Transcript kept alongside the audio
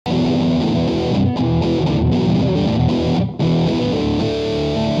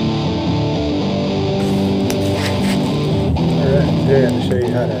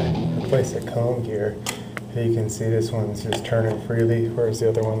You can see this one's just turning freely, whereas the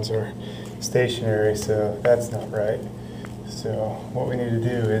other ones are stationary, so that's not right. So what we need to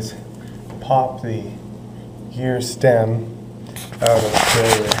do is pop the gear stem out of the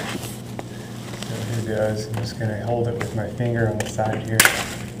carrier. So here goes. I'm just going to hold it with my finger on the side here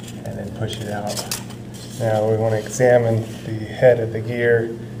and then push it out. Now we want to examine the head of the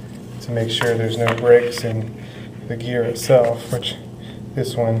gear to make sure there's no breaks in the gear itself, which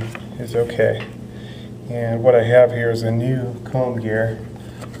this one is okay. And what I have here is a new comb gear.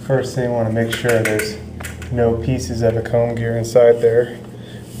 First thing, I want to make sure there's no pieces of a comb gear inside there,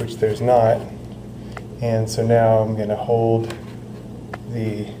 which there's not. And so now I'm going to hold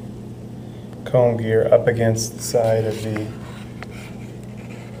the comb gear up against the side of the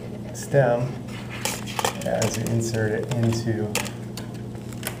stem as I insert it into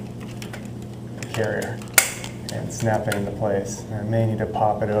the carrier and snap it into place. And I may need to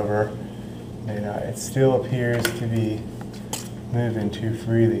pop it over. It still appears to be moving too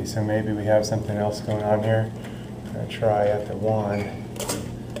freely, so maybe we have something else going on here. I'm going to try at the 1.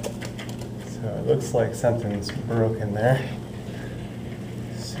 So it looks like something's broken there.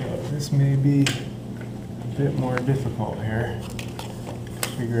 So this may be a bit more difficult here to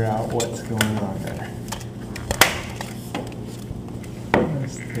figure out what's going on there.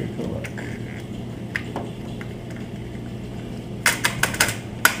 Let's take a look.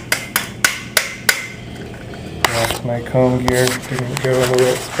 My comb gear didn't go in the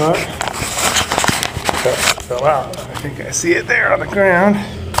right spot. That fell out. I think I see it there on the ground.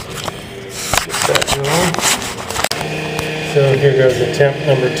 Get that going. So here goes attempt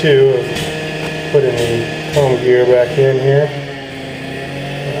number 2 of putting the comb gear back in here.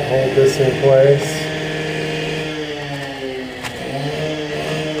 I'll hold this in place.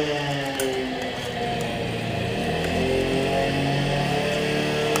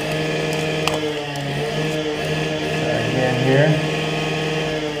 Here.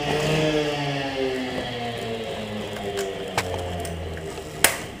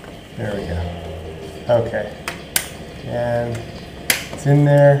 There we go. Okay. And it's in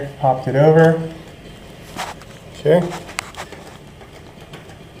there, popped it over. Okay.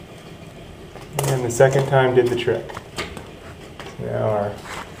 And the second time did the trick. So now our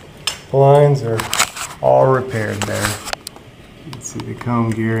blinds are all repaired there. You can see the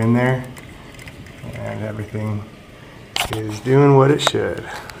comb gear in there. And everything is doing what it should.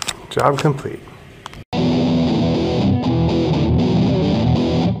 Job complete.